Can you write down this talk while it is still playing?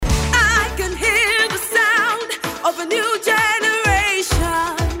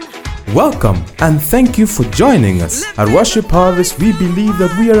Welcome and thank you for joining us. At Worship Harvest, we believe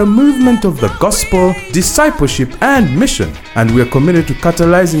that we are a movement of the gospel, discipleship, and mission, and we are committed to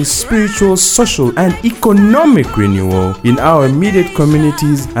catalyzing spiritual, social, and economic renewal in our immediate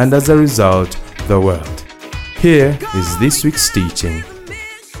communities and, as a result, the world. Here is this week's teaching.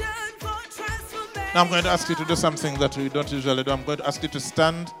 Now I'm going to ask you to do something that we don't usually do. I'm going to ask you to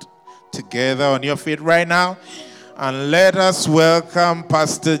stand together on your feet right now. And let us welcome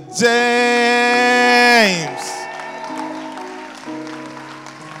Pastor James.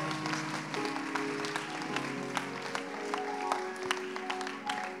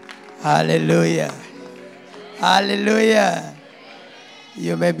 Hallelujah. Hallelujah.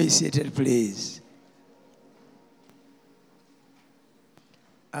 You may be seated, please.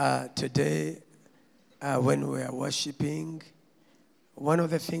 Today, when we are worshiping, one of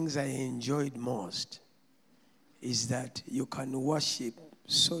the things I enjoyed most is that you can worship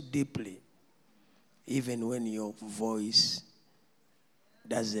so deeply even when your voice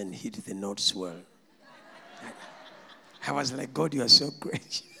doesn't hit the notes well. I was like, God, you are so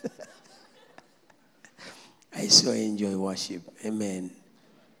great. I so enjoy worship. Amen.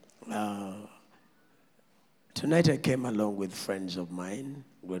 Tonight I came along with friends of mine,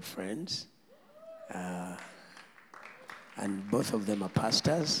 good friends. And both of them are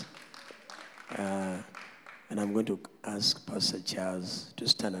pastors. And I'm going to ask Pastor Charles to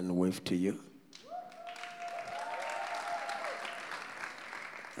stand and wave to you.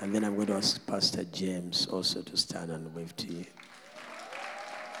 And then I'm going to ask Pastor James also to stand and wave to you.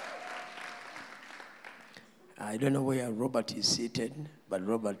 I don't know where Robert is seated, but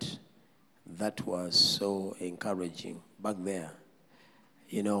Robert, that was so encouraging back there.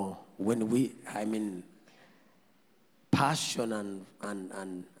 You know, passion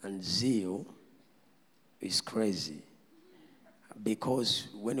and zeal is crazy, because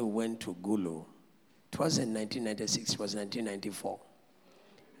when we went to Gulu, it wasn't 1996, it was 1994,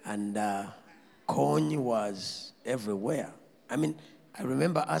 and Kony was everywhere. I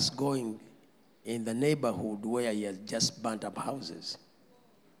remember us going in the neighborhood where he had just burnt up houses,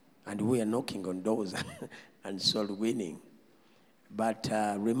 and we were knocking on doors and soul winning. But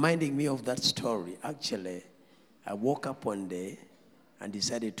reminding me of that story, actually, I woke up one day and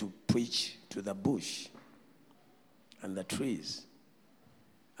decided to preach to the bush and the trees.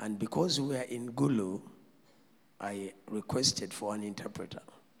 And because we are in Gulu, I requested for an interpreter.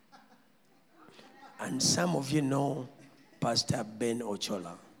 And some of you know Pastor Ben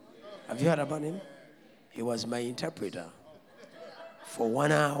Ochola. Have you heard about him? He was my interpreter for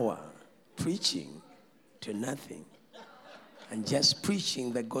 1 hour, preaching to nothing and just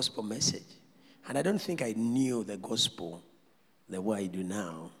preaching the gospel message. And I don't think I knew the gospel the way I do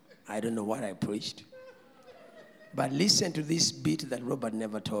now. I don't know what I preached. But listen to this bit that Robert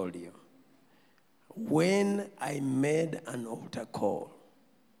never told you. When I made an altar call,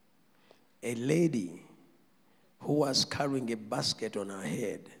 a lady who was carrying a basket on her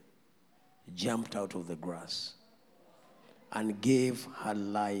head jumped out of the grass and gave her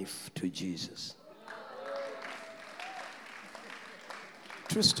life to Jesus.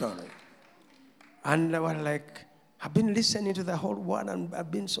 True story. And I was like, I've been listening to the whole one and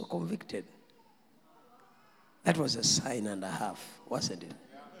I've been so convicted. That was a sign and a half, wasn't it?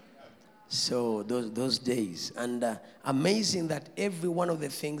 So those days. And amazing that every one of the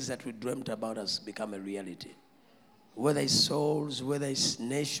things that we dreamt about has become a reality. Whether it's souls, whether it's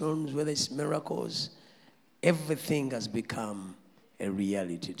nations, whether it's miracles, everything has become a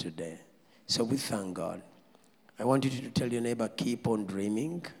reality today. So we thank God. I want you to tell your neighbor, keep on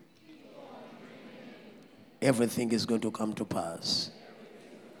dreaming. Everything is going to come to pass.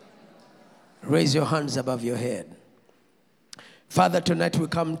 Raise your hands above your head. Father, tonight we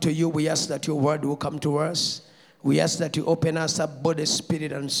come to you. We ask that your word will come to us. We ask that you open us up, body,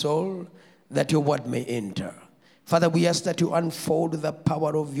 spirit, and soul, that your word may enter. Father, we ask that you unfold the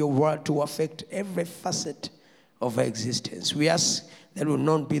power of your word to affect every facet of our existence. We ask that we will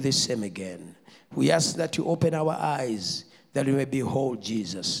not be the same again. We ask that you open our eyes, that we may behold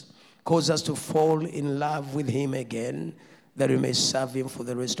Jesus. Cause us to fall in love with him again, that we may serve him for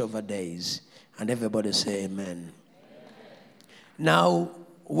the rest of our days. And everybody say amen. Amen. Now,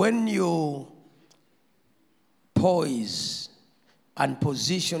 when you poise and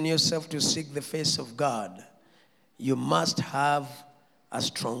position yourself to seek the face of God, you must have a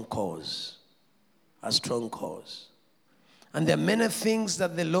strong cause. A strong cause. And there are many things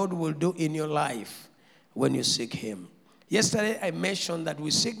that the Lord will do in your life when you seek him. Yesterday I mentioned that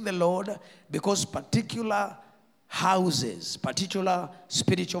we seek the Lord because particular houses, particular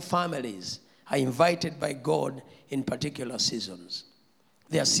spiritual families are invited by God in particular seasons.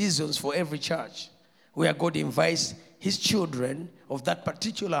 There are seasons for every church where God invites his children of that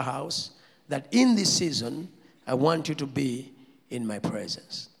particular house that in this season, I want you to be in my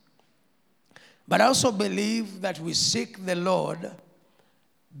presence. But I also believe that we seek the Lord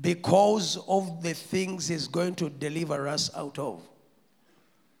because of the things he's going to deliver us out of.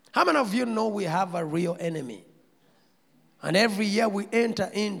 How many of you know we have a real enemy? And every year we enter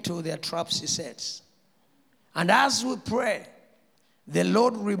into their traps he sets. And as we pray, the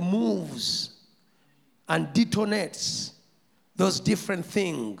Lord removes and detonates those different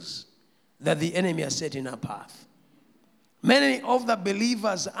things that the enemy has set in our path. Many of the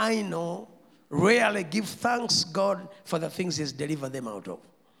believers I know rarely give thanks God for the things he's delivered them out of.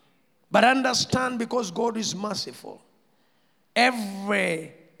 But understand, because God is merciful,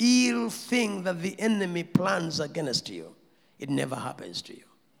 every ill thing that the enemy plans against you, it never happens to you.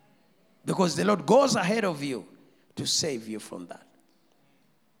 Because the Lord goes ahead of you to save you from that.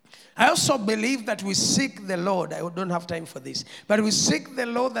 I also believe that we seek the Lord. I don't have time for this. But we seek the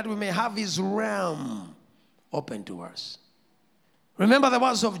Lord that we may have his realm open to us. Remember the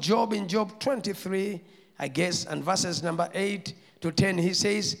words of Job in Job 23, I guess, and verses number 8 to 10. He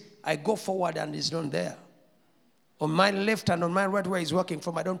says, I go forward and he's not there. On my left and on my right where he's working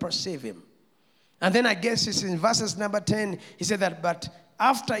from, I don't perceive him. And then I guess it's in verses number 10, he said that, but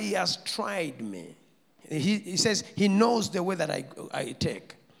after he has tried me, he says he knows the way that I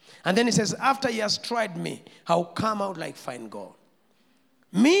take. And then he says, after he has tried me, I'll come out like fine gold.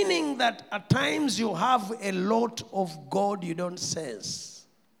 Meaning that at times you have a lot of God you don't sense.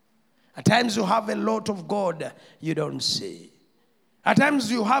 At times you have a lot of God you don't see. At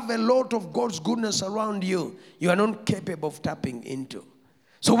times you have a lot of God's goodness around you you are not capable of tapping into.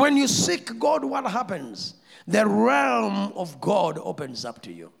 So when you seek God, what happens? The realm of God opens up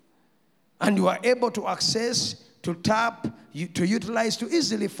to you. And you are able to access, to tap, to utilize, to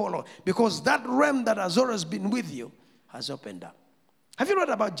easily follow. Because that realm that has always been with you has opened up. Have you read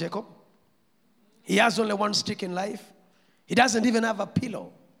about Jacob? He has only one stick in life. He doesn't even have a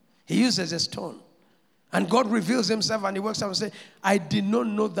pillow. He uses a stone. And God reveals himself and he works out and says, I did not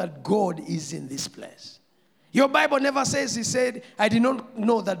know that God is in this place. Your Bible never says, he said, I did not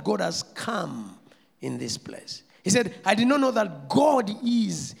know that God has come in this place. He said, I did not know that God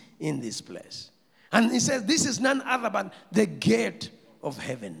is in this place. And he says, this is none other but the gate of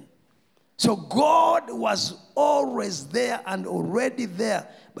heaven. So God was always there and already there,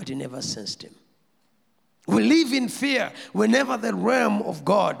 but he never sensed him. We live in fear whenever the realm of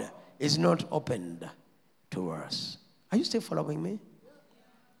God is not opened to us. Are you still following me?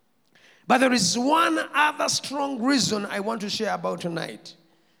 But there is one other strong reason I want to share about tonight.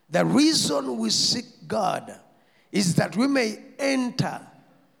 The reason we seek God is that we may enter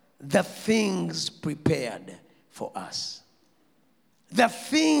the things prepared for us. The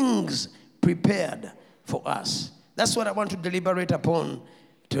things prepared for us. That's what I want to deliberate upon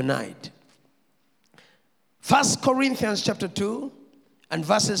tonight. 1 Corinthians chapter 2 and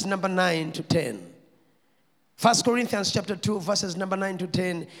verses number 9 to 10. 1 Corinthians chapter 2 verses number 9 to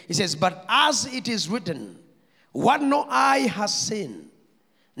 10. It says, but as it is written, what no eye has seen,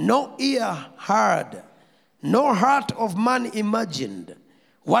 no ear heard, no heart of man imagined,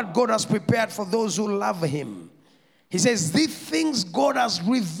 what God has prepared for those who love him. He says, these things God has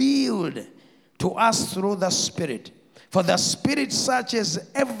revealed to us through the Spirit. For the Spirit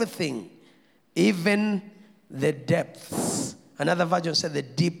searches everything, even the depths. Another version said the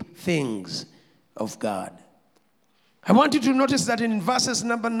deep things of God. I want you to notice that in verses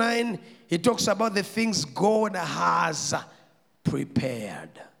number 9, he talks about the things God has prepared.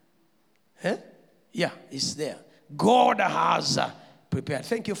 Huh? Yeah, it's there. God has prepared.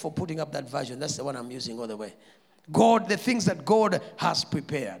 Thank you for putting up that version. That's the one I'm using all the way. God, the things that God has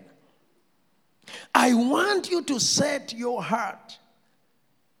prepared. I want you to set your heart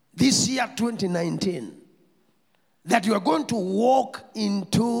this year 2019 that you are going to walk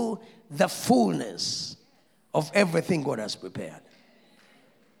into the fullness of everything God has prepared.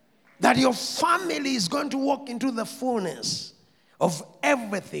 That your family is going to walk into the fullness of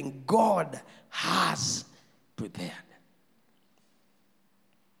everything God has prepared.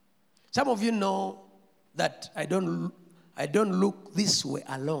 Some of you know that I don't look this way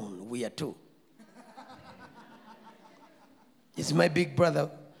alone. We are two. It's my big brother,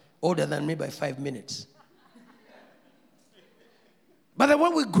 older than me by 5 minutes. But the way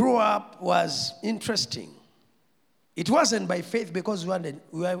we grew up was interesting. It wasn't by faith because we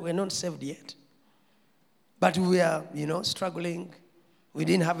were not saved yet. But we were, struggling. We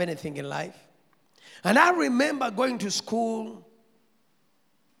didn't have anything in life. And I remember going to school,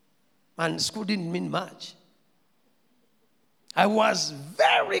 and school didn't mean much. I was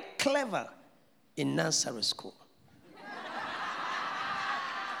very clever in nursery school.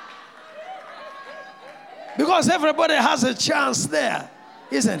 Because everybody has a chance there,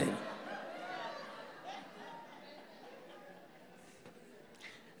 isn't it?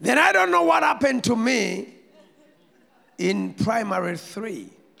 Then I don't know what happened to me in primary 3.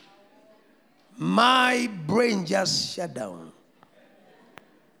 My brain just shut down.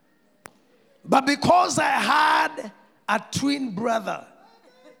 But because I had a twin brother,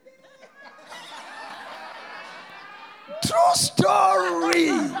 true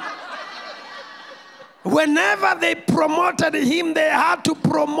story. Whenever they promoted him, they had to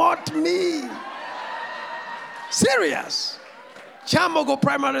promote me. Serious. Chamogo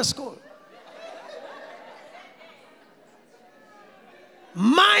Primary School.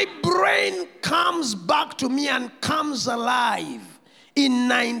 My brain comes back to me and comes alive in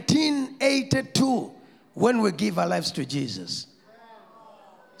 1982 when we give our lives to Jesus.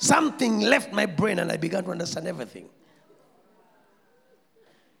 Something left my brain and I began to understand everything.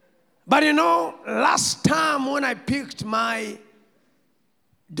 But you know, last time when I picked my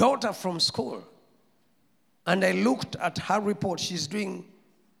daughter from school and I looked at her report, she's doing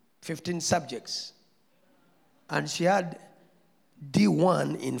 15 subjects. And she had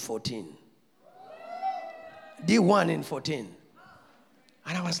D1 in 14. D1 in 14.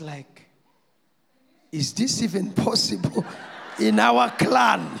 And I was like, is this even possible in our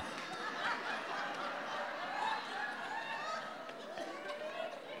clan?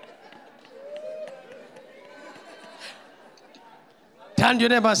 Turn to your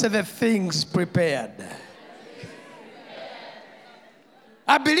neighbor and say, the things prepared.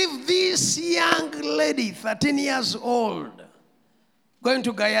 I believe this young lady, 13 years old, going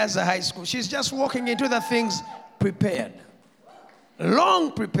to Gayaza High School, she's just walking into the things prepared.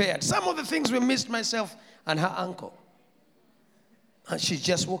 Long prepared. Some of the things we missed, myself and her uncle. And she's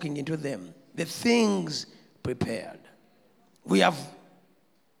just walking into them. The things prepared. We have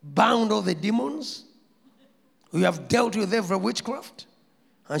bound all the demons. We have dealt with every witchcraft.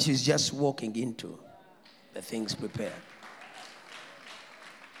 And she's just walking into the things prepared.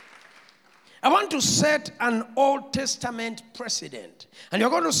 I want to set an Old Testament precedent. And you're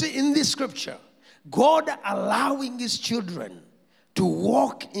going to see in this scripture, God allowing his children to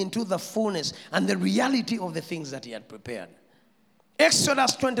walk into the fullness and the reality of the things that he had prepared.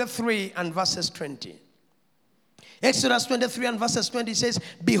 Exodus 23 and verses 20. Exodus 23 and verses 20 says,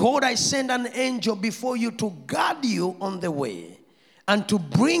 behold, I send an angel before you to guard you on the way and to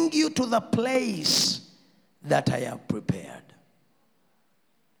bring you to the place that I have prepared.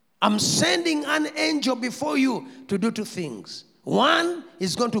 I'm sending an angel before you to do 2 things. One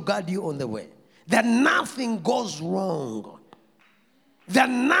is going to guard you on the way. That nothing goes wrong. That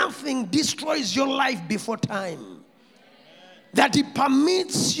nothing destroys your life before time. That it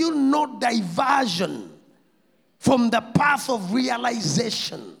permits you no diversion from the path of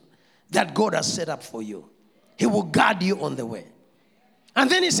realization that God has set up for you. He will guard you on the way. And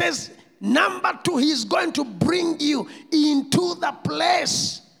then he says, number 2, he's going to bring you into the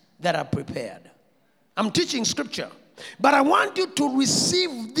place that are prepared. I'm teaching scripture. But I want you to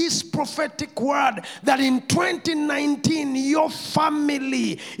receive this prophetic word that in 2019, your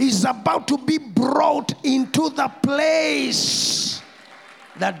family is about to be brought into the place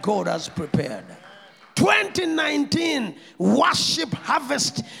that God has prepared. 2019, worship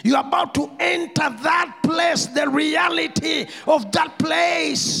harvest. You're about to enter that place, the reality of that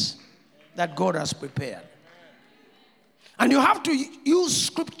place that God has prepared. And you have to use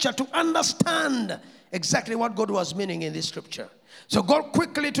scripture to understand exactly what God was meaning in this scripture. So go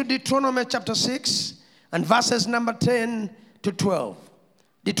quickly to Deuteronomy chapter 6 and verses number 10 to 12.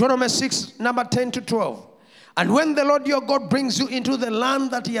 Deuteronomy 6, number 10 to 12. And when the Lord your God brings you into the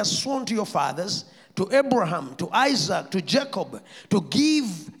land that he has sworn to your fathers, to Abraham, to Isaac, to Jacob, to give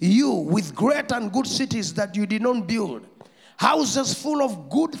you with great and good cities that you did not build, houses full of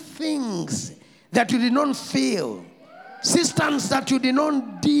good things that you did not fill, cisterns that you did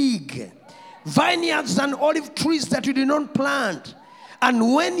not dig, vineyards and olive trees that you did not plant.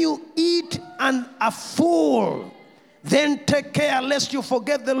 And when you eat and are full, then take care lest you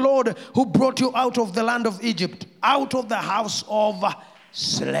forget the Lord who brought you out of the land of Egypt, out of the house of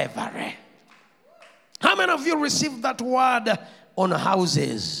slavery. How many of you received that word on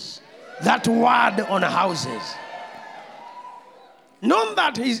houses? That word on houses. Not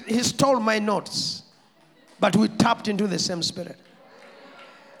that he stole my notes, but we tapped into the same spirit.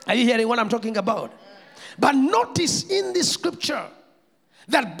 Are you hearing what I'm talking about? But notice in this scripture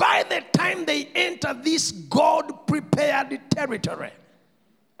that by the time they enter this God-prepared territory,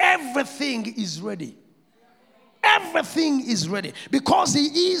 everything is ready. Everything is ready because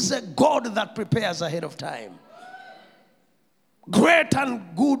He is a God that prepares ahead of time. Great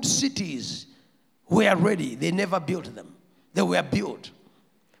and good cities were ready. They never built them. They were built.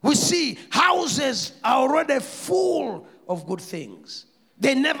 We see houses are already full of good things.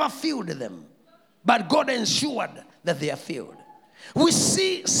 They never filled them, but God ensured that they are filled. We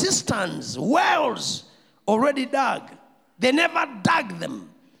see cisterns, wells already dug. They never dug them,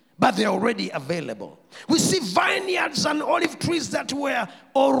 but they're already available. We see vineyards and olive trees that were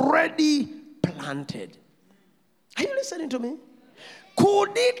already planted. Are you listening to me?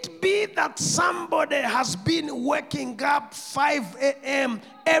 Could it be that somebody has been waking up 5 a.m.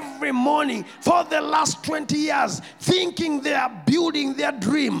 every morning for the last 20 years thinking they are building their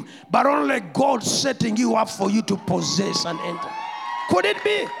dream, but only God setting you up for you to possess and enter? Could it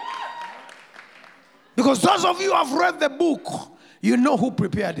be? Because those of you who have read the book, you know who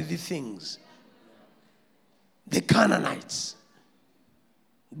prepared these things. The Canaanites.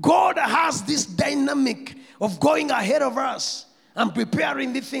 God has this dynamic of going ahead of us and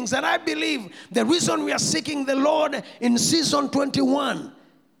preparing the things. And I believe the reason we are seeking the Lord in season 21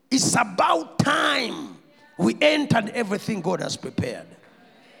 is about time we entered everything God has prepared.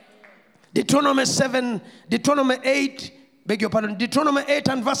 Deuteronomy 8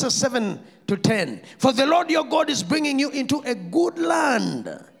 and verses 7 to 10. For the Lord your God is bringing you into a good land,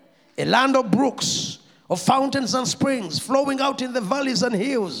 a land of brooks, of fountains and springs flowing out in the valleys and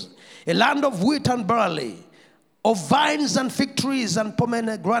hills, a land of wheat and barley, of vines and fig trees and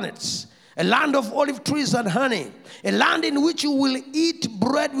pomegranates, a land of olive trees and honey, a land in which you will eat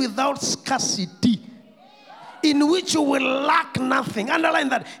bread without scarcity, in which you will lack nothing. Underline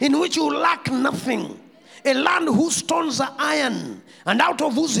that. In which you will lack nothing. A land whose stones are iron, and out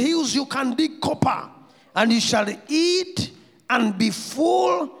of whose hills you can dig copper. And you shall eat and be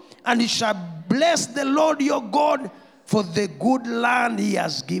full, and you shall bless the Lord your God for the good land He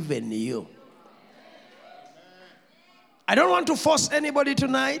has given you. I don't want to force anybody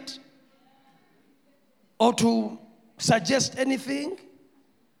tonight or to suggest anything,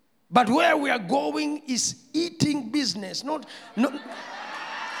 but where we are going is eating business, not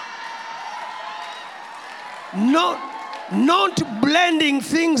blending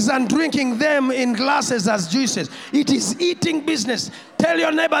things and drinking them in glasses as juices. It is eating business. Tell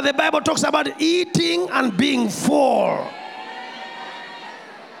your neighbor, the Bible talks about eating and being full.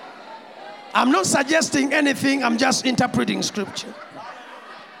 I'm not suggesting anything, I'm just interpreting scripture.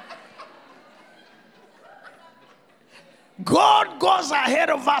 God goes ahead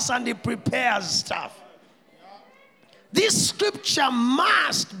of us and He prepares stuff. This scripture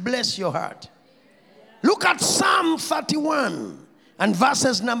must bless your heart. Look at Psalm 31 and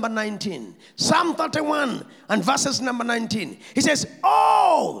verses number 19. Psalm 31 and verses number 19. He says,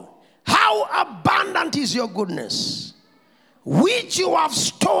 oh, how abundant is your goodness, which you have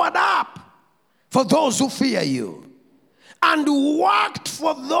stored up for those who fear you, and worked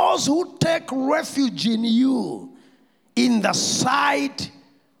for those who take refuge in you, in the sight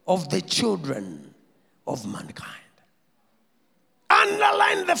of the children of mankind.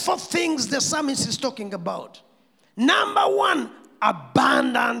 Underline the 4 things the psalmist is talking about. Number 1,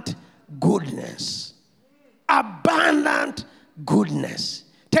 abundant goodness. Abundant goodness.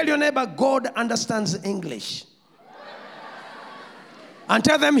 Tell your neighbor, God understands English. And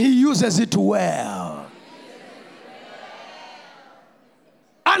tell them He uses it well.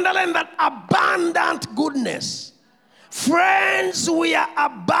 Underline that, abundant goodness. Friends, we are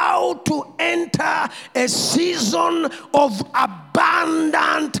about to enter a season of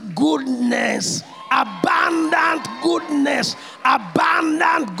abundant goodness. Abundant goodness.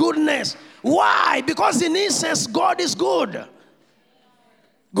 Abundant goodness. Why? Because in essence, God is good.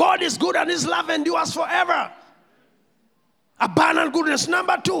 God is good and His love endures forever. Abundant goodness.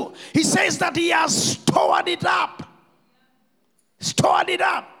 Number 2, He says that He has stored it up. Stored it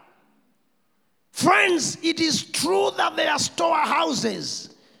up. Friends, it is true that there are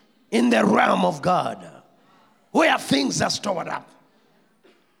storehouses in the realm of God where things are stored up.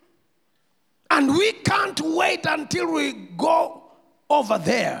 And we can't wait until we go over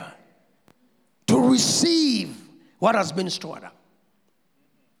there to receive what has been stored up.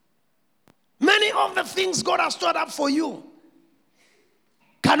 Many of the things God has stored up for you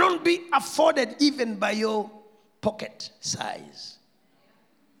cannot be afforded even by your pocket size.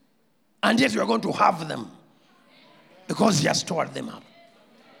 And yet you are going to have them because He has stored them up.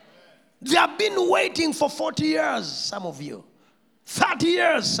 They have been waiting for 40 years, some of you. 30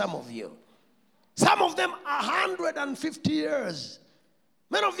 years, some of you. Some of them 150 years.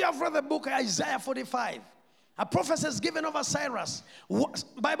 Many of you have read the book Isaiah 45. A prophecy is given over Cyrus.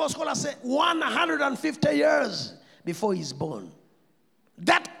 Bible scholars say 150 years before he's born.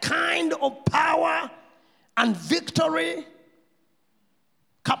 That kind of power and victory,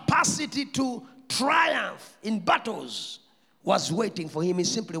 capacity to triumph in battles was waiting for him. He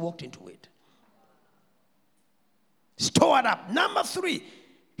simply walked into it. Stored up. Number 3,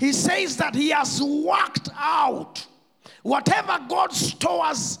 he says that he has worked out. Whatever God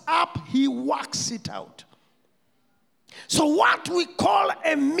stores up, he works it out. So what we call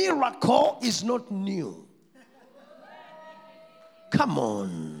a miracle is not new. Come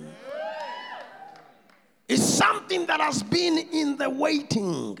on. It's something that has been in the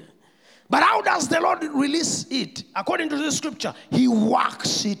waiting. But how does the Lord release it? According to the scripture, he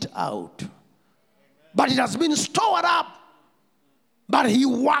works it out. But it has been stored up, but he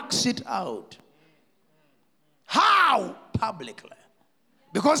works it out. How? Publicly.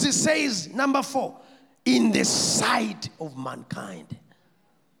 Because it says, number 4, in the sight of mankind.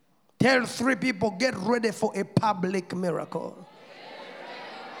 Tell 3 people, get ready for a public miracle.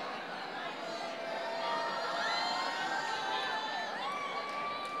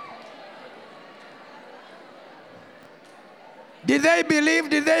 Did they believe?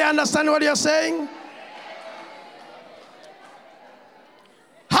 Did they understand what you're saying?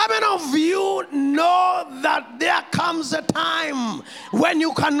 How many of you know that there comes a time when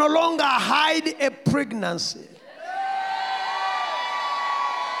you can no longer hide a pregnancy?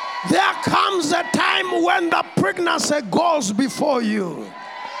 There comes a time when the pregnancy goes before you.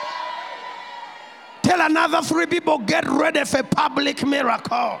 Tell another 3 people, get ready for a public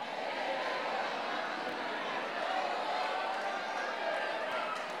miracle.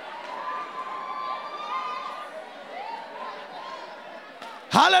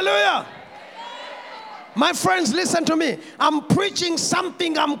 Hallelujah. My friends, listen to me. I'm preaching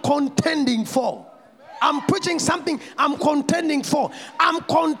something I'm contending for. I'm preaching something I'm contending for. I'm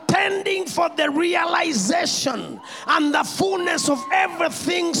contending for the realization and the fullness of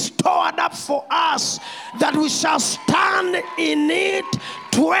everything stored up for us, that we shall stand in it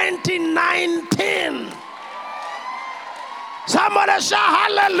 2019. Somebody shout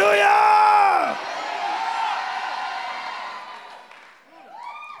hallelujah.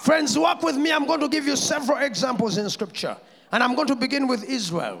 Friends, walk with me. I'm going to give you several examples in scripture. And I'm going to begin with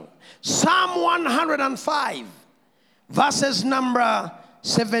Israel. Psalm 105, verses number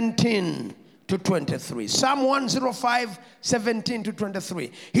 17 to 23. Psalm 105, 17 to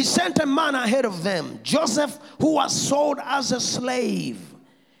 23. He sent a man ahead of them, Joseph, who was sold as a slave.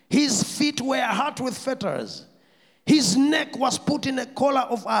 His feet were hurt with fetters. His neck was put in a collar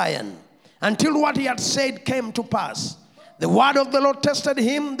of iron, until what he had said came to pass. The word of the Lord tested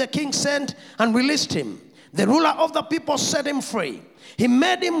him. The king sent and released him. The ruler of the people set him free. He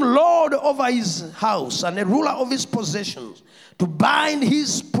made him lord over his house and a ruler of his possessions, to bind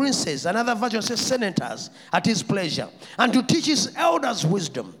his princes, another version says senators, at his pleasure, and to teach his elders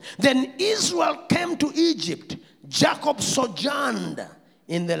wisdom. Then Israel came to Egypt. Jacob sojourned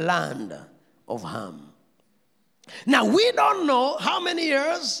in the land of Ham. Now we don't know how many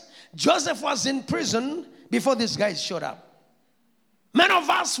years Joseph was in prison before these guys showed up. Many of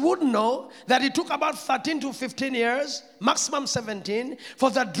us would know that it took about 13 to 15 years, maximum 17, for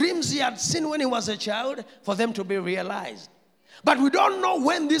the dreams he had seen when he was a child, for them to be realized. But we don't know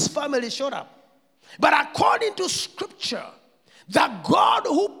when this family showed up. But according to scripture, the God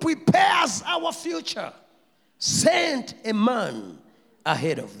who prepares our future sent a man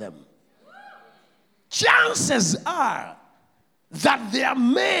ahead of them. Chances are that there are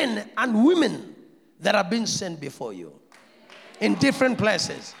men and women that have been sent before you in different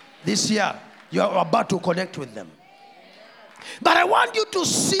places. This year, you are about to connect with them. But I want you to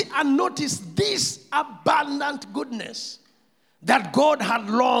see and notice this abundant goodness that God had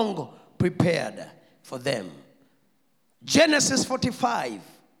long prepared for them. Genesis 45.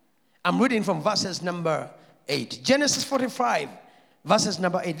 I'm reading from verses number 8. Genesis 45, verses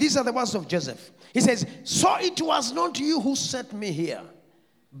number 8. These are the words of Joseph. He says, so it was not you who sent me here,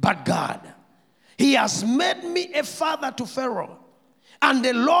 but God. He has made me a father to Pharaoh, and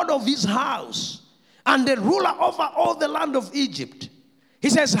the lord of his house, and the ruler over all the land of Egypt.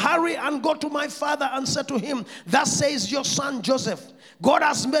 He says, hurry and go to my father and say to him, thus says your son Joseph, God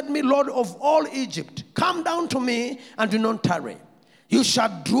has made me lord of all Egypt. Come down to me and do not tarry. You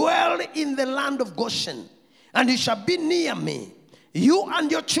shall dwell in the land of Goshen, and you shall be near me, you and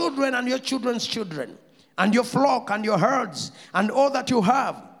your children and your children's children, and your flock and your herds, and all that you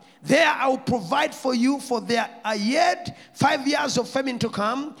have. There I will provide for you, for there are yet 5 years of famine to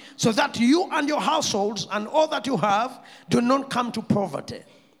come, so that you and your households and all that you have do not come to poverty.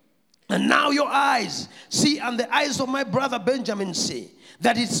 And now your eyes see, and the eyes of my brother Benjamin see,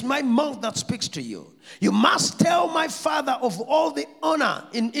 that it's my mouth that speaks to you. You must tell my father of all the honor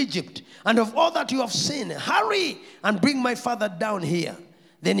in Egypt and of all that you have seen. Hurry and bring my father down here.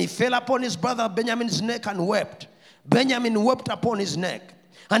 Then he fell upon his brother Benjamin's neck and wept. Benjamin wept upon his neck.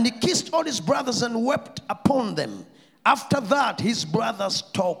 And he kissed all his brothers and wept upon them. After that, his brothers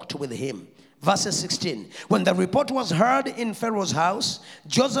talked with him. Verse 16. When the report was heard in Pharaoh's house,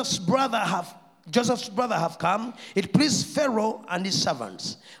 Joseph's brother have come. It pleased Pharaoh and his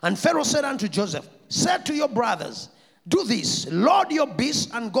servants. And Pharaoh said unto Joseph, say to your brothers, do this, load your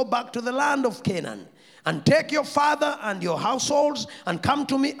beasts and go back to the land of Canaan. And take your father and your households and come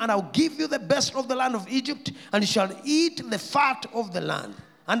to me, and I'll give you the best of the land of Egypt, and you shall eat the fat of the land.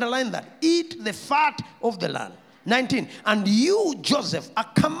 Underline that. Eat the fat of the land. 19. And you, Joseph, are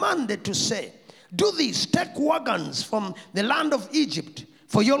commanded to say, do this, take wagons from the land of Egypt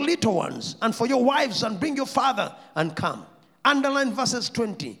for your little ones and for your wives, and bring your father and come. Underline verses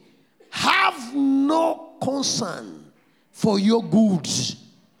 20. Have no concern for your goods,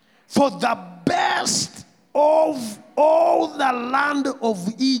 for the best of all the land of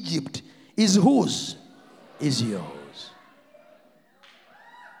Egypt is whose? Is yours.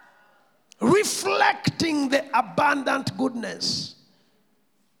 Reflecting the abundant goodness.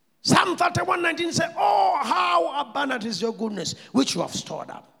 Psalm 31:19 says, oh, how abundant is your goodness, which you have stored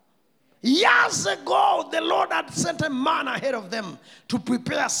up. Years ago, the Lord had sent a man ahead of them to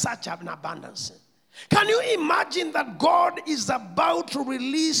prepare such an abundance. Can you imagine that God is about to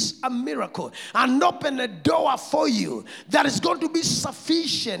release a miracle and open a door for you that is going to be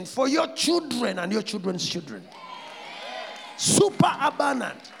sufficient for your children and your children's children? Super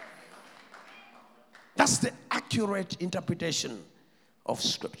abundant. That's the accurate interpretation of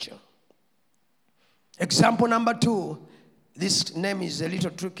Scripture. Example number 2. This name is a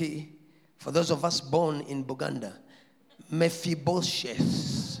little tricky for those of us born in Buganda.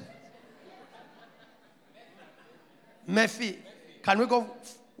 Mephibosheth. Mephi. Can we go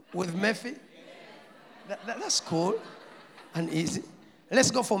with Mephi? That's cool and easy.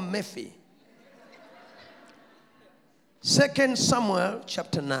 Let's go for Mephi. 2 Samuel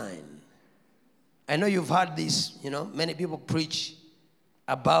chapter 9. I know you've heard this, many people preach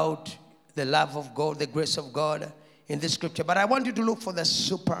about the love of God, the grace of God in this scripture. But I want you to look for the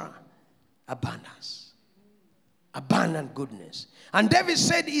super abundance, abundant goodness. And David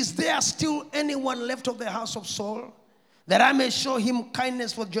said, is there still anyone left of the house of Saul, that I may show him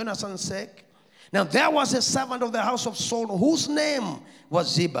kindness for Jonathan's sake? Now there was a servant of the house of Saul whose name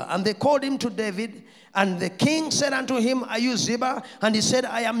was Ziba. And they called him to David. And the king said unto him, are you Ziba? And he said,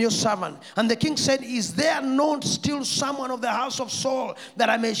 I am your servant. And the king said, is there not still someone of the house of Saul, that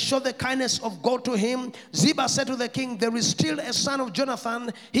I may show the kindness of God to him? Ziba said to the king, there is still a son of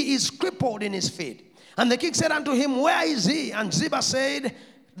Jonathan. He is crippled in his feet. And the king said unto him, where is he? And Ziba said,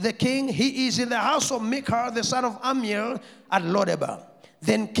 the king, he is in the house of Micah, the son of Amiel, at Lodebar.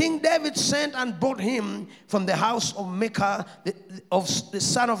 Then King David sent and brought him from the house of Micah, the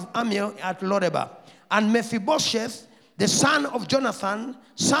son of Amiel, at Lodebar. And Mephibosheth, the son of Jonathan,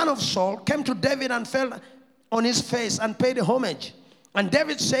 son of Saul, came to David and fell on his face and paid homage. And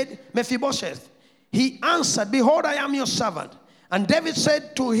David said, Mephibosheth. He answered, behold, I am your servant. And David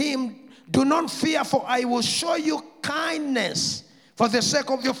said to him, do not fear, for I will show you kindness for the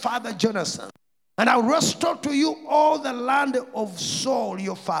sake of your father Jonathan. And I will restore to you all the land of Saul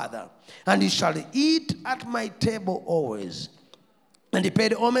your father, and you shall eat at my table always. And he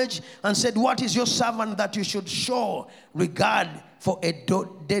paid homage and said, what is your servant that you should show regard for a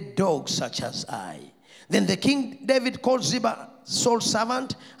dead dog such as I? Then the king David called Ziba, Saul's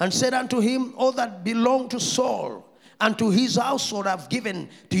servant, and said unto him, all that belong to Saul and to his household I have given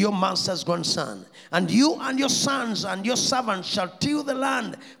to your master's grandson. And you and your sons and your servants shall till the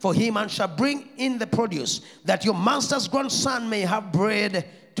land for him, and shall bring in the produce, that your master's grandson may have bread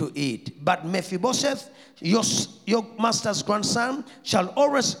to eat. But Mephibosheth, your master's grandson, shall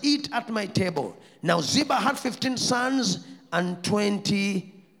always eat at my table. Now Ziba had 15 sons and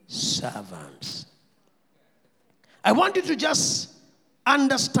 20 servants. I want you to just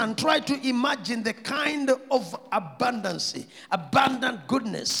understand, try to imagine the kind of abundant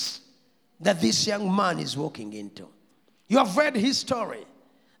goodness that this young man is walking into. You have read his story,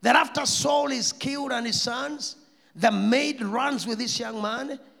 that after Saul is killed and his sons, the maid runs with this young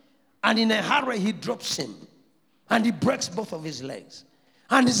man, and in a hurry he drops him, and he breaks both of his legs,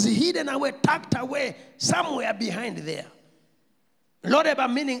 and is hidden away, tucked away somewhere behind there.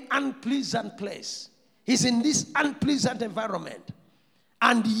 Lodebar meaning unpleasant place. He's in this unpleasant environment.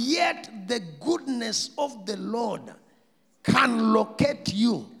 And yet the goodness of the Lord can locate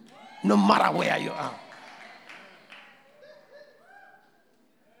you no matter where you are.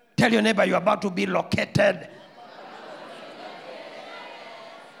 Tell your neighbor you're about to be located.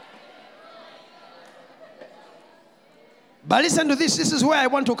 But listen to this. This is where I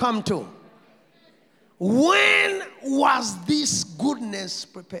want to come to. When was this goodness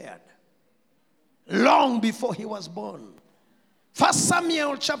prepared? Long before he was born. 1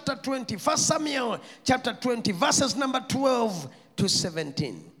 Samuel chapter 20. 1 Samuel chapter 20, verses number 12 to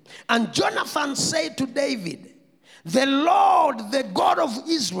 17. And Jonathan said to David, the Lord, the God of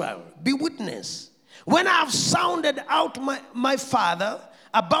Israel, be witness. When I have sounded out my father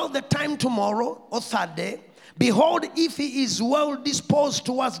about the time tomorrow or third day, behold, if he is well disposed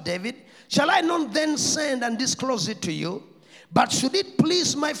towards David, shall I not then send and disclose it to you? But should it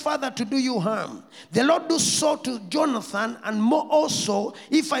please my father to do you harm, the Lord do so to Jonathan, and more also,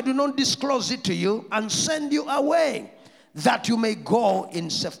 if I do not disclose it to you and send you away, that you may go in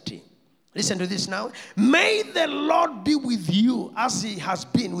safety. Listen to this now. May the Lord be with you as he has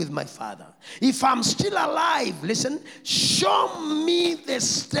been with my father. If I'm still alive, listen, show me the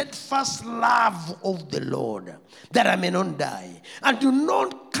steadfast love of the Lord, that I may not die. And do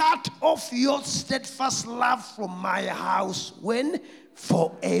not cut off your steadfast love from my house. When?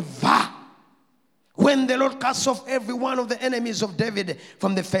 Forever. When the Lord casts off every one of the enemies of David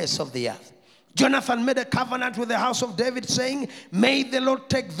from the face of the earth. Jonathan made a covenant with the house of David, saying, may the Lord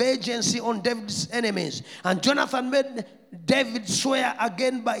take vengeance on David's enemies. And Jonathan made David swear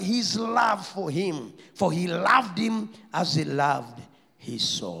again by his love for him, for he loved him as he loved his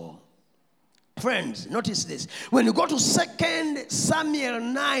soul. Friends, notice this. When you go to 2 Samuel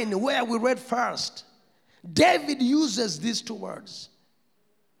 9, where we read first, David uses these two words.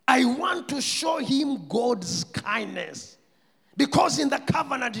 I want to show him God's kindness. Because in the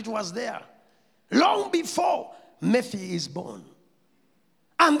covenant it was there. Long before Mephi is born.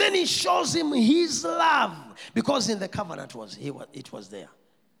 And then he shows him his love. Because in the covenant it was there.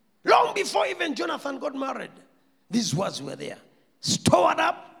 Long before even Jonathan got married. These words were there. Stored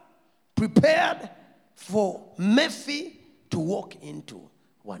up, prepared for Mephi to walk into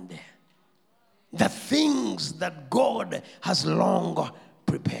one day. The things that God has long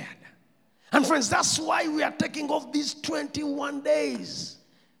prepared. And friends, that's why we are taking off these 21 days.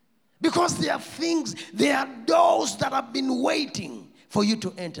 Because there are things, there are doors that have been waiting for you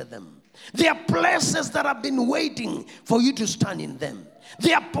to enter them. There are places that have been waiting for you to stand in them.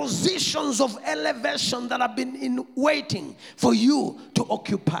 There are positions of elevation that have been waiting for you to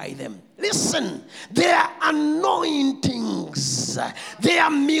occupy them. Listen, there are anointings, there are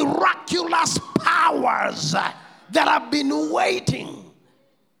miraculous powers that have been waiting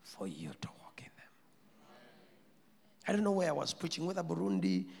for you to walk in them. I don't know where I was preaching, whether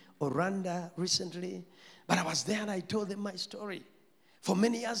Burundi or Rwanda recently, but I was there and I told them my story. For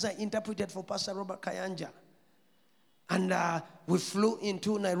many years I interpreted for Pastor Robert Kayanja. And we flew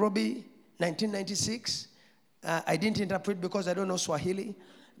into Nairobi, 1996. I didn't interpret because I don't know Swahili,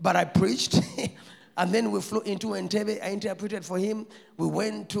 but I preached. And then we flew into Entebbe. I interpreted for him. We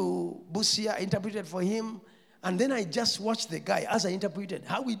went to Busia. I interpreted for him. And then I just watched the guy as I interpreted,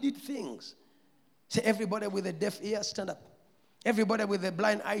 how we did things. Say, everybody with a deaf ear, stand up. Everybody with a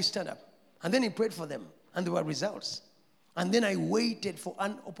blind eye, stand up. And then he prayed for them. And there were results. And then I waited for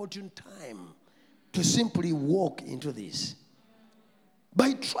an opportune time to simply walk into this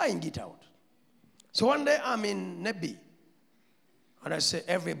by trying it out. So one day I'm in Nebi, and I say,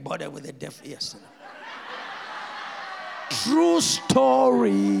 everybody with a deaf ear, stand up. True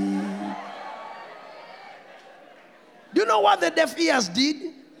story. Do you know what the deaf ears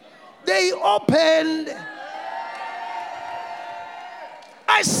did? They opened.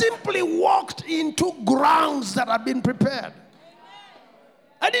 I simply walked into grounds that had been prepared.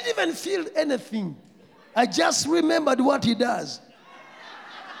 I didn't even feel anything. I just remembered what he does.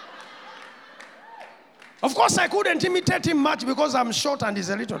 Of course, I couldn't imitate him much because I'm short and he's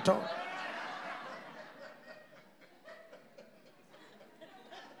a little tall.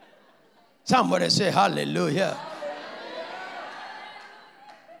 Somebody say hallelujah.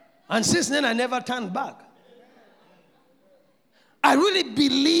 And since then, I never turned back. I really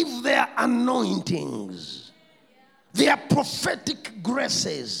believe there are anointings. There are prophetic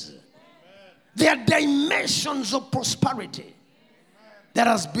graces. There are dimensions of prosperity that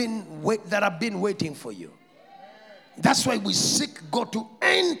have been waiting for you. That's why we seek God to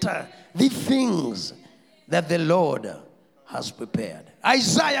enter the things that the Lord has prepared.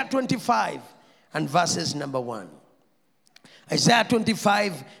 Isaiah 25 and verses number 1. Isaiah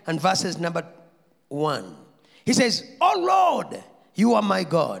 25 and verses number 1. He says, "Oh Lord, you are my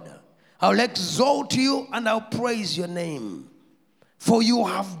God. I'll exalt you and I'll praise your name. For you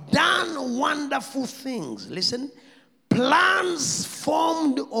have done wonderful things. Listen. Plans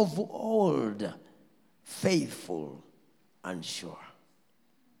formed of old, faithful and sure.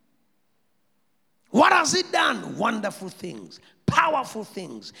 What has it done? Wonderful things, powerful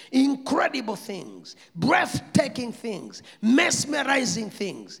things, incredible things, breathtaking things, mesmerizing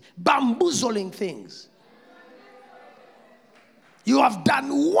things, bamboozling things. You have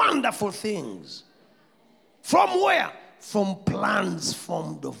done wonderful things. From where? From plans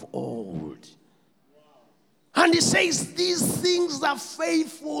formed of old. And he says these things are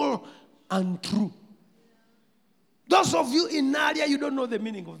faithful and true. Those of you in Nadia, you don't know the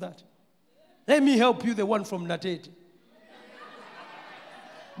meaning of that. Let me help you, the one from Natete.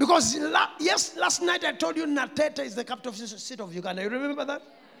 Because last night I told you Natete is the capital city of Uganda. You remember that?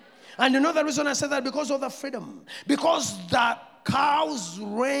 And you know the reason I said that? Because of the freedom. Because the cows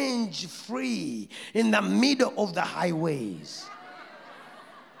range free in the middle of the highways.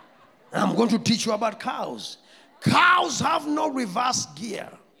 I'm going to teach you about cows. Cows have no reverse gear.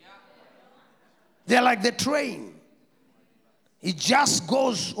 They're like the train. It just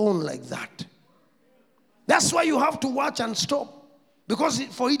goes on like that. That's why you have to watch and stop. Because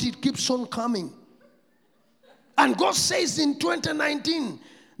for it keeps on coming. And God says in 2019,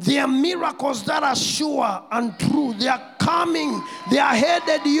 there are miracles that are sure and true. They are coming. They are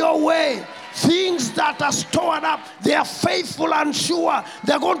headed your way. Things that are stored up, they are faithful and sure.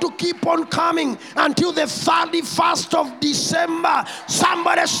 They're going to keep on coming until the 31st of December.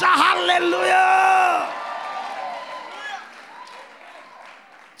 Somebody shout hallelujah.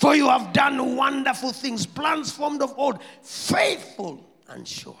 For you have done wonderful things, plans formed of old, faithful and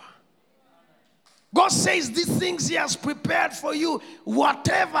sure. God says these things he has prepared for you.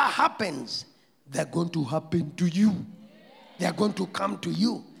 Whatever happens, they're going to happen to you. They're going to come to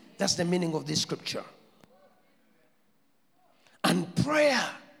you. That's the meaning of this scripture. And prayer,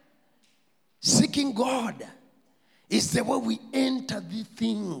 seeking God, is the way we enter the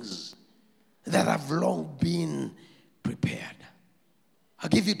things that have long been prepared. I'll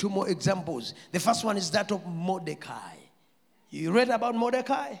give you two more examples. The first one is that of Mordecai. You read about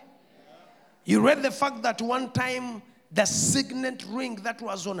Mordecai? You read the fact that one time the signet ring that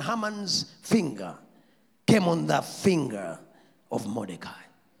was on Haman's finger came on the finger of Mordecai.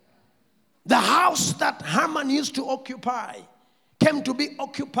 The house that Haman used to occupy came to be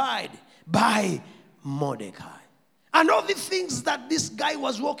occupied by Mordecai. And all the things that this guy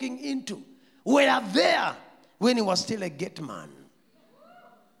was walking into were there when he was still a gate man.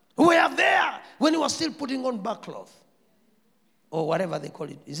 Were there when he was still putting on backcloth. Or whatever they call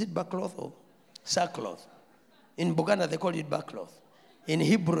it. Is it backcloth or sackcloth? In Buganda they call it backcloth. In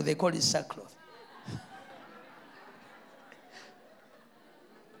Hebrew they call it sackcloth.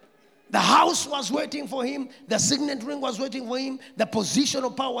 The house was waiting for him. The signet ring was waiting for him. The position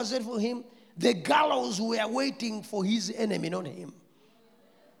of power was waiting for him. The gallows were waiting for his enemy, not him.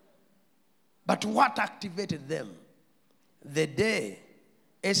 But what activated them? The day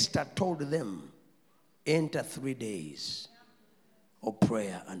Esther told them, enter 3 days of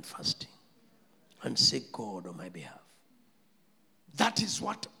prayer and fasting and seek God on my behalf. That is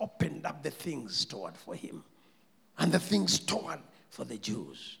what opened up the things stored for him and the things stored for the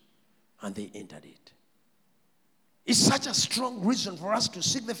Jews. And they entered it. It's such a strong reason for us to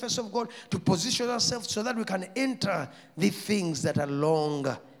seek the face of God, to position ourselves so that we can enter the things that are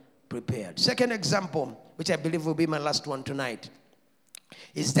long prepared. Second example, which I believe will be my last one tonight,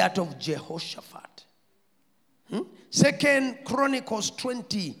 is that of Jehoshaphat. Second Chronicles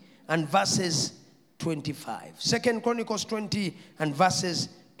 20 and verses 25. Second Chronicles 20 and verses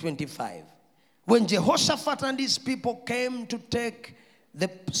 25. When Jehoshaphat and his people came to take the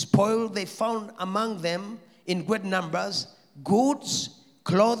spoil, they found among them in great numbers goods,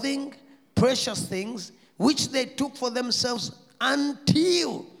 clothing, precious things, which they took for themselves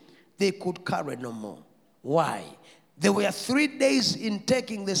until they could carry no more. Why? They were 3 days in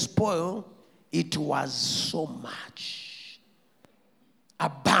taking the spoil. It was so much.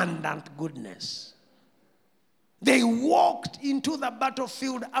 Abundant goodness. They walked into the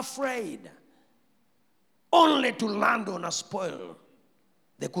battlefield afraid, only to land on a spoil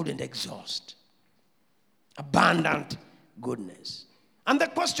they couldn't exhaust. Abundant goodness. And the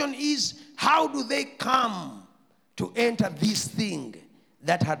question is, how do they come to enter this thing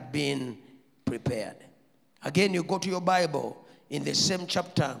that had been prepared? Again, you go to your Bible in the same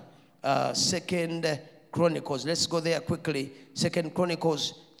chapter, Second Chronicles. Let's go there quickly. Second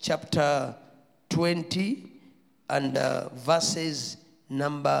Chronicles chapter 20 and verses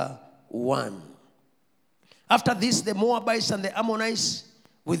number 1. After this, the Moabites and the Ammonites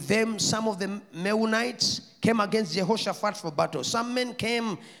With them, some of the Meunites came against Jehoshaphat for battle. Some men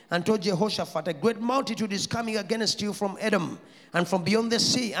came and told Jehoshaphat, a great multitude is coming against you from Edom and from beyond the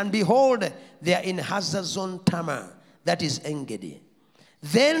sea. And behold, they are in Hazazon Tamar, that is En-Gedi.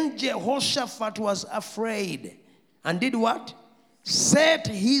 Then Jehoshaphat was afraid and did what? Set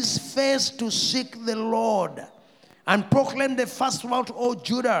his face to seek the Lord and proclaimed the fast throughout all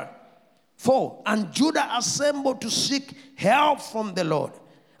Judah. 4. And Judah assembled to seek help from the Lord.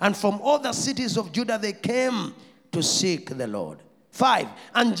 And from all the cities of Judah they came to seek the Lord. 5.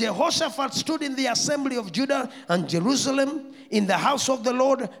 And Jehoshaphat stood in the assembly of Judah and Jerusalem in the house of the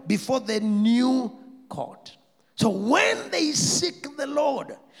Lord before the new court. So when they seek the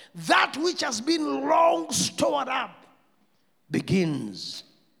Lord, that which has been long stored up begins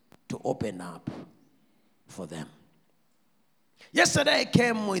to open up for them. Yesterday I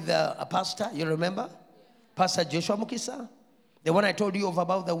came with a pastor, you remember? Pastor Joshua Mukisa. The one I told you of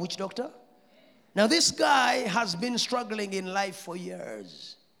about the witch doctor. Now this guy has been struggling in life for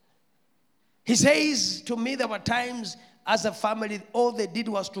years. He says to me there were times as a family, all they did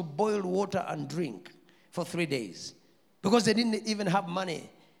was to boil water and drink for 3 days. Because they didn't even have money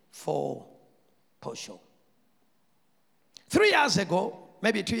for posho. 3 years ago,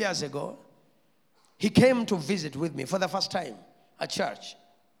 maybe 2 years ago, he came to visit with me for the first time at church.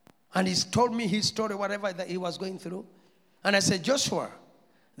 And he told me his story, whatever that he was going through. And I said, Joshua,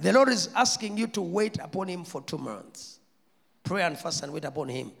 the Lord is asking you to wait upon him for 2 months. Pray and fast and wait upon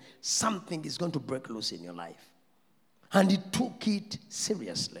him. Something is going to break loose in your life. And he took it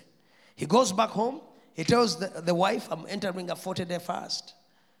seriously. He goes back home. He tells the wife, I'm entering a 40-day fast.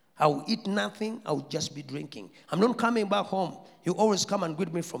 I will eat nothing. I will just be drinking. I'm not coming back home. You always come and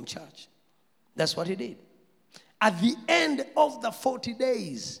greet me from church. That's what he did. At the end of the 40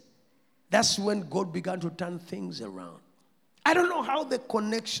 days, that's when God began to turn things around. I don't know how the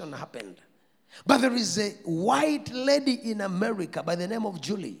connection happened. But there is a white lady in America by the name of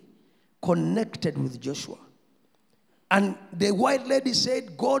Julie connected with Joshua. And the white lady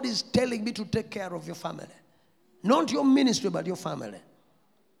said, God is telling me to take care of your family. Not your ministry, but your family.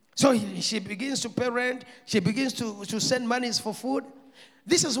 So she begins to pay rent. She begins to send monies for food.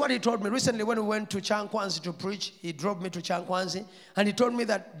 This is what he told me. Recently when we went to Chankwanzi to preach, he drove me to Chankwanzi. And he told me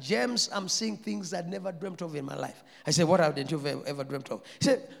that, James, I'm seeing things I'd never dreamt of in my life. I said, what haven't you ever dreamt of? He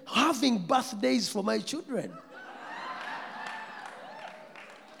said, having birthdays for my children.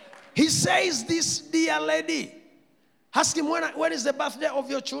 He says, this dear lady, ask him, when is the birthday of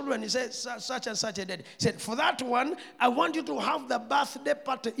your children? He said, such and such a day. He said, for that one, I want you to have the birthday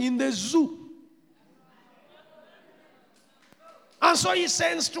party in the zoo. And so he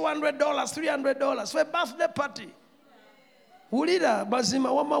sends $200, $300 for a birthday party.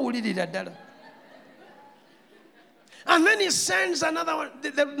 And then he sends another one.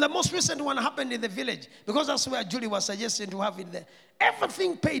 The most recent one happened in the village, because that's where Julie was suggesting to have it there.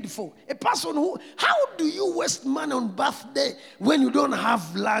 Everything paid for. A person who, how do you waste money on birthday when you don't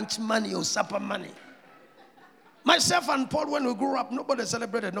have lunch money or supper money? Myself and Paul, when we grew up, nobody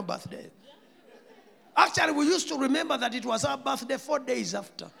celebrated no birthday. Actually, we used to remember that it was our birthday 4 days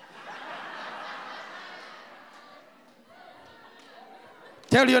after.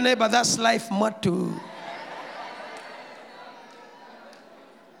 Tell your neighbor, that's life motto.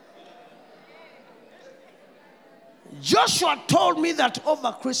 Joshua told me that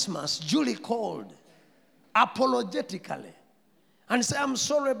over Christmas, Julie called apologetically and said, I'm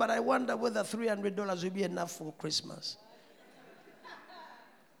sorry, but I wonder whether $300 will be enough for Christmas.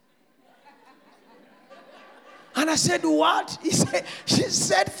 And I said, what? She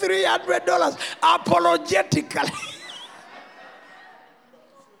said $300 apologetically.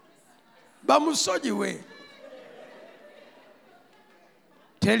 Bamusoji way.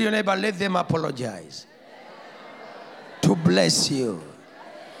 Tell your neighbor, let them apologize. To bless you.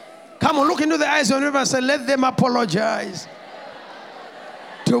 Come on, look into the eyes of your neighbor and say, let them apologize.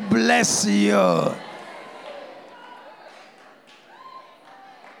 To bless you.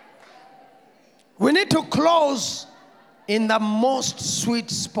 We need to close in the most sweet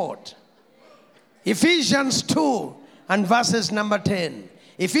spot. Ephesians 2 and verses number 10.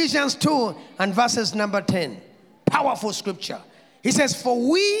 Ephesians 2 and verses number 10. Powerful scripture. He says, for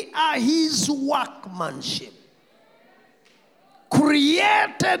we are his workmanship,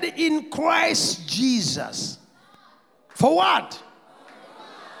 created in Christ Jesus. For what?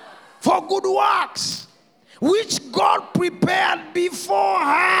 For good works, which God prepared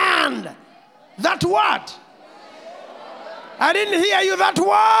beforehand. That what? I didn't hear you. That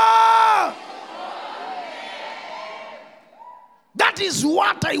what? That is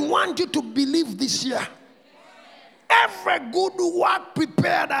what I want you to believe this year. every good work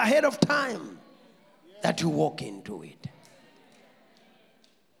prepared ahead of time that you walk into it.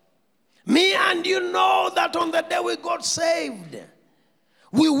 Me and you know that on the day we got saved,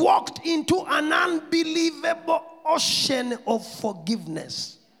 we walked into an unbelievable ocean of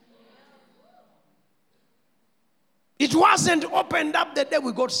forgiveness. It wasn't opened up the day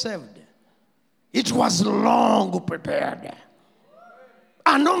we got saved. It was long prepared.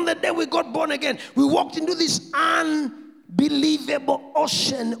 And on the day we got born again, we walked into this unbelievable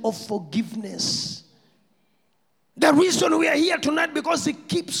ocean of forgiveness. The reason we are here tonight, because He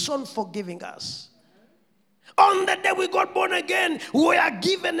keeps on forgiving us. On the day we got born again, we are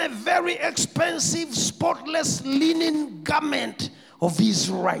given a very expensive, spotless linen garment of His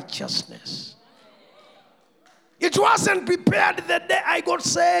righteousness. It wasn't prepared the day I got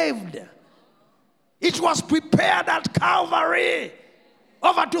saved. It was prepared at Calvary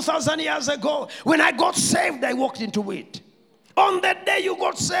over 2,000 years ago. When I got saved, I walked into it. On the day you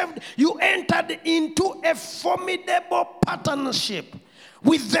got saved, you entered into a formidable partnership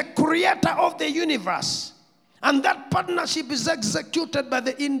with the Creator of the universe. And that partnership is executed by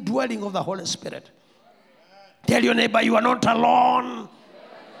the indwelling of the Holy Spirit. Tell your neighbor, you are not alone.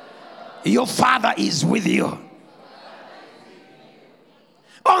 Your Father is with you.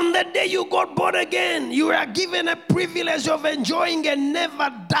 On the day you got born again, you are given a privilege of enjoying a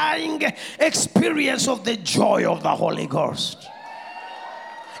never dying experience of the joy of the Holy Ghost.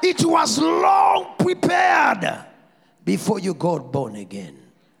 It was long prepared before you got born again.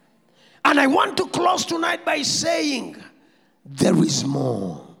 And I want to close tonight by saying, there is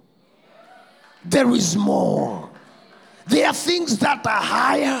more. There is more. There are things that are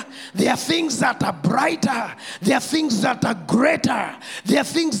higher. There are things that are brighter. There are things that are greater. There are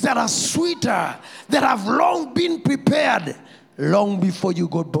things that are sweeter, that have long been prepared long before you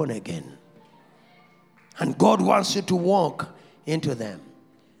got born again. And God wants you to walk into them.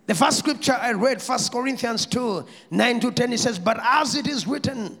 The first scripture I read, 1 Corinthians 2, 9-10, it says, but as it is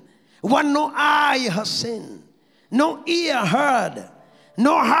written, what no eye has seen, no ear heard,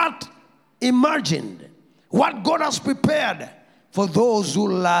 no heart imagined, what God has prepared for those who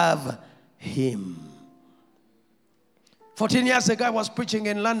love Him. 14 years ago, I was preaching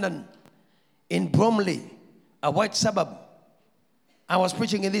in London, in Bromley, a white suburb. I was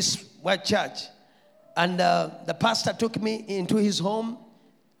preaching in this white church. And the pastor took me into his home,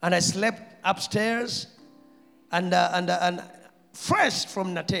 and I slept upstairs, and fresh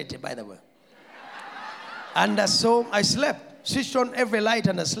from Natete, by the way. And so I slept, switched on every light,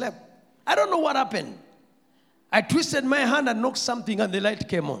 and I slept. I don't know what happened. I twisted my hand and knocked something, and the light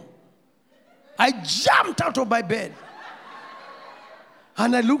came on. I jumped out of my bed,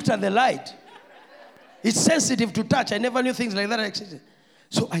 and I looked at the light. It's sensitive to touch. I never knew things like that existed.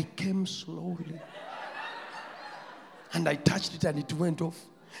 So I came slowly, and I touched it, and it went off.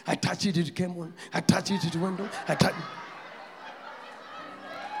 I touched it, it came on. I touched it, it went off. I touched it.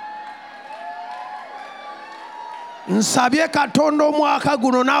 Nsabye katondo mwaka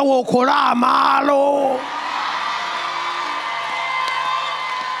guno nawo okola amalo.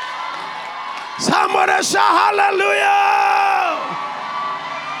 Somebody say hallelujah.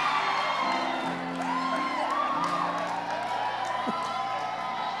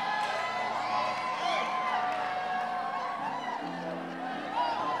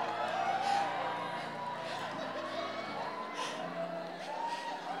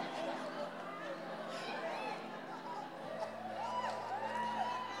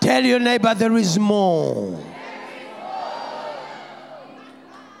 Tell your neighbor there is more.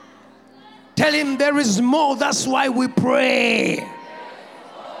 Tell him there is more. That's why we pray.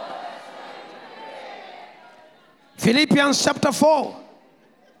 Philippians chapter 4.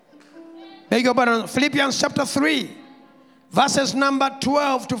 Beg your pardon. Philippians chapter 3. Verses number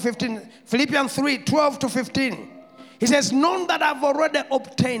 12 to 15. Philippians 3, 12 to 15. He says, none that I've already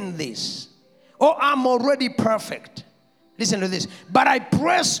obtained this, or I'm already perfect. Listen to this. But I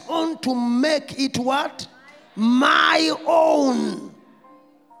press on to make it what? My own.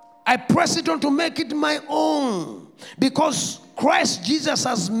 I press it on to make it my own. Because Christ Jesus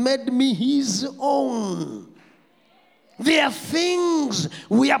has made me His own. There are things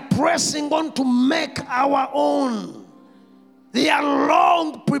we are pressing on to make our own. They are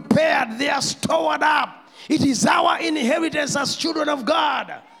long prepared. They are stored up. It is our inheritance as children of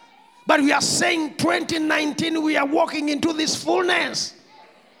God. But we are saying 2019, we are walking into this fullness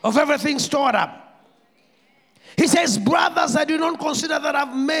of everything stored up. He says, brothers, I do not consider that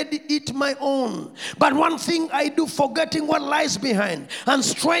I've made it my own. But one thing I do, forgetting what lies behind and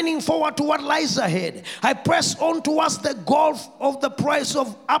straining forward to what lies ahead, I press on towards the goal of the prize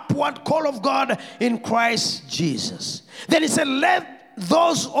of upward call of God in Christ Jesus. Then he said, let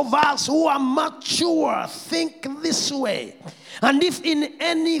those of us who are mature think this way. And if in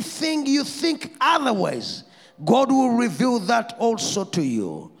anything you think otherwise, God will reveal that also to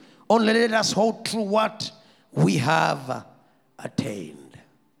you. Only let us hold true what we have attained.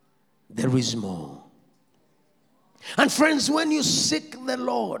 There is more. And friends, when you seek the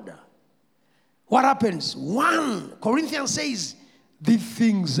Lord, what happens? 1 Corinthians says, these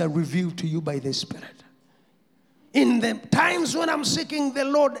things are revealed to you by the Spirit. In the times when I'm seeking the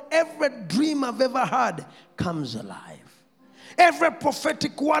Lord, every dream I've ever had comes alive. Every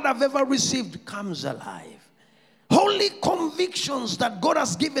prophetic word I've ever received comes alive. Holy convictions that God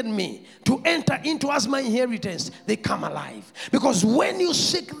has given me to enter into as my inheritance, they come alive. Because when you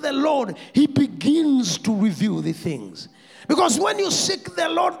seek the Lord, He begins to reveal the things. Because when you seek the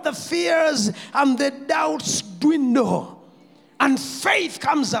Lord, the fears and the doubts dwindle. And faith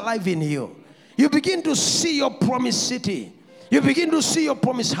comes alive in you. You begin to see your promised city. You begin to see your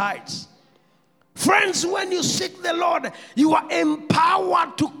promised heights. Friends, when you seek the Lord, you are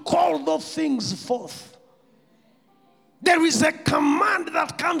empowered to call those things forth. There is a command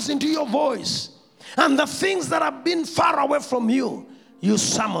that comes into your voice. And the things that have been far away from you, you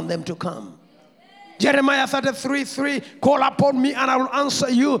summon them to come. Jeremiah 33:3, call upon me and I will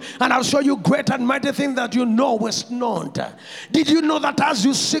answer you and I'll show you great and mighty things that you know was not. Did you know that as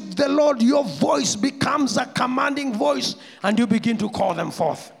you seek the Lord, your voice becomes a commanding voice and you begin to call them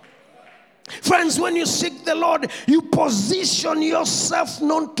forth? Friends, when you seek the Lord, you position yourself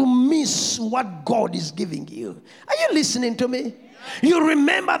not to miss what God is giving you. Are you listening to me? You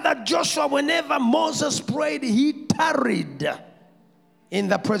remember that Joshua, whenever Moses prayed, he tarried in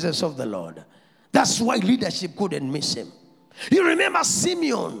the presence of the Lord. That's why leadership couldn't miss him. You remember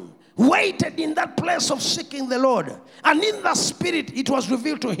Simeon waited in that place of seeking the Lord. And in the spirit, it was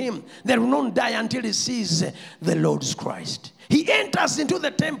revealed to him that he will not die until he sees the Lord's Christ. He enters into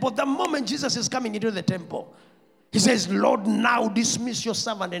the temple. The moment Jesus is coming into the temple, he says, Lord, now dismiss your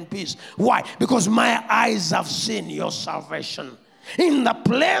servant in peace. Why? Because my eyes have seen your salvation. In the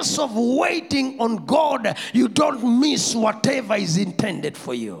place of waiting on God, you don't miss whatever is intended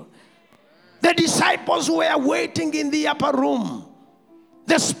for you. The disciples were waiting in the upper room.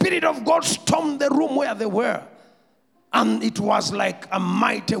 The Spirit of God stormed the room where they were. And it was like a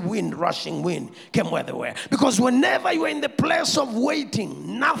mighty wind, rushing wind, came where they were. Because whenever you are in the place of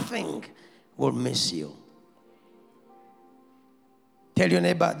waiting, nothing will miss you. Tell your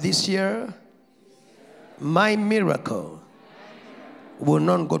neighbor, this year, my miracle will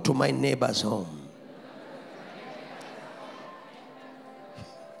not go to my neighbor's home.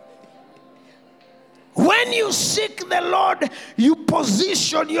 When you seek the Lord, you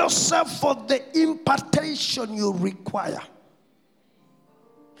position yourself for the impartation you require.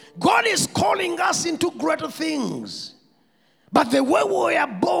 God is calling us into greater things. But the way we are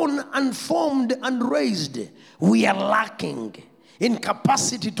born and formed and raised, we are lacking in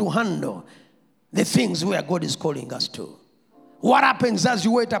capacity to handle the things where God is calling us to. What happens as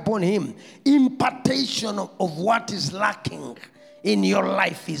you wait upon Him? Impartation of what is lacking in your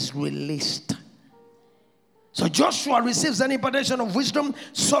life is released. So Joshua receives an impartation of wisdom,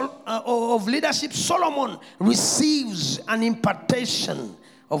 of leadership. Solomon receives an impartation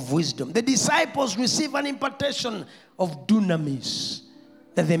of wisdom. The disciples receive an impartation of dunamis,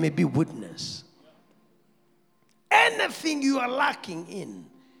 that they may be witness. Anything you are lacking in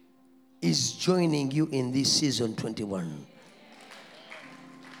is joining you in this season 21.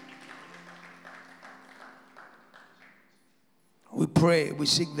 We pray, we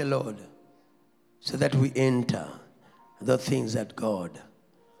seek the Lord, so that we enter the things that God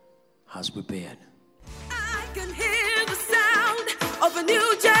has prepared. I can hear the sound of a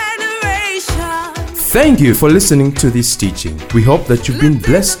new generation. Thank you for listening to this teaching. We hope that you've been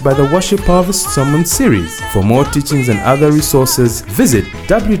blessed by the Worship Harvest Sermon Series. For more teachings and other resources, visit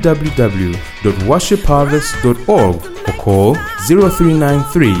www.worshipharvest.org or call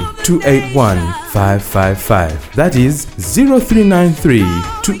 0393 281 555. That is 0393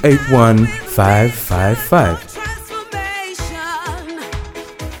 281 555.